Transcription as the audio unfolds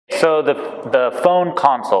So the phone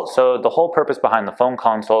consult. So the whole purpose behind the phone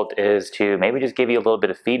consult is to maybe just give you a little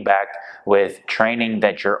bit of feedback with training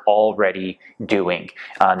that you're already doing.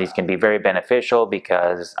 These can be very beneficial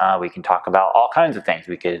because we can talk about all kinds of things.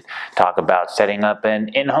 We could talk about setting up an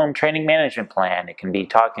in-home training management plan. It can be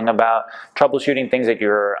talking about troubleshooting things that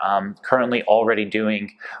you're currently already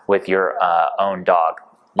doing with your own dog.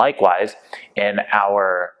 Likewise, in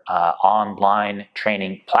our online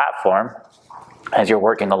training platform, as you're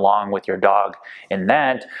working along with your dog in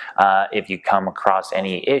that, if you come across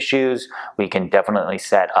any issues, we can definitely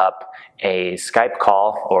set up a Skype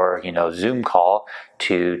call or Zoom call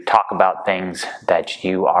to talk about things that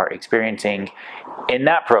you are experiencing in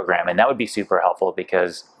that program. And that would be super helpful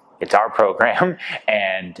because it's our program,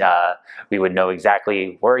 and we would know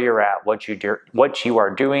exactly where you're at, what you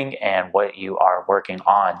are doing, and what you are working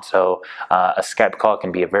on. So a Skype call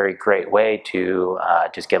can be a very great way to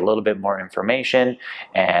just get a little bit more information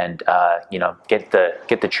and get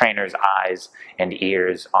the trainer's eyes and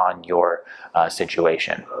ears on your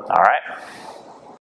situation. All right.